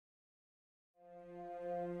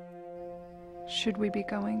Should we be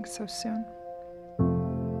going so soon?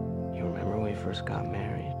 You remember when we first got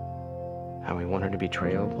married? How we wanted to be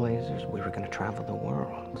trailblazers? We were going to travel the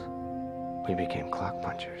world. We became clock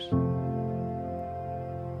punchers.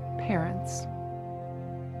 Parents.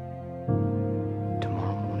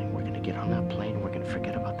 Tomorrow morning, we're going to get on that plane. We're going to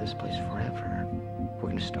forget about this place forever. We're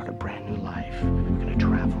going to start a brand new life. We're going to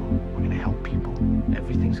travel. We're going to help people.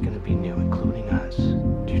 Everything's going to be new, including us.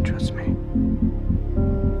 Do you trust me?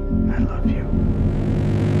 I love you.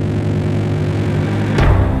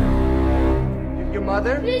 Your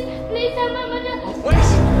mother? Please, tell my mother. Oh, wait!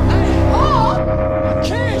 Hey! Oh!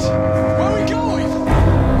 Kid! Where are we going?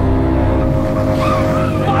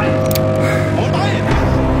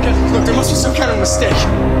 Look, there must be some kind of mistake.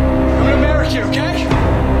 I'm an American, okay?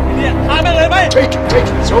 Take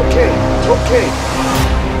it. It's okay. It's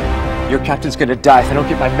okay. Your captain's gonna die if I don't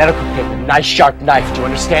get my medical kit and a nice sharp knife. Do you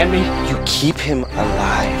understand me? You keep him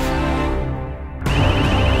alive.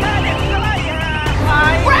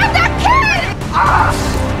 Grab that kid!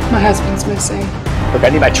 My husband's missing. Look, I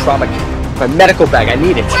need my trauma kit. My medical bag, I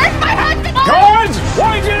need it. Where's my husband? Guards!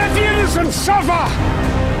 Why did the innocent suffer?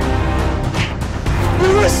 We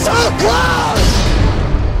were so close!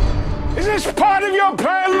 Is this part of your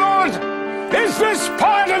plan, Lord? Is this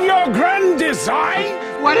part of your grand design?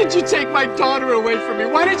 Why did you take my daughter away from me?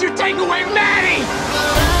 Why did you take away Maddie?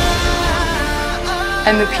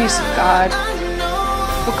 And the peace of God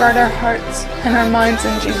will guard our hearts and our minds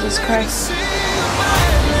in Jesus Christ.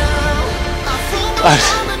 God,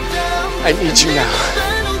 I need you now.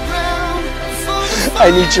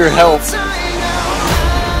 I need your help.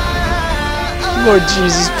 Lord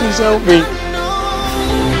Jesus, please help me.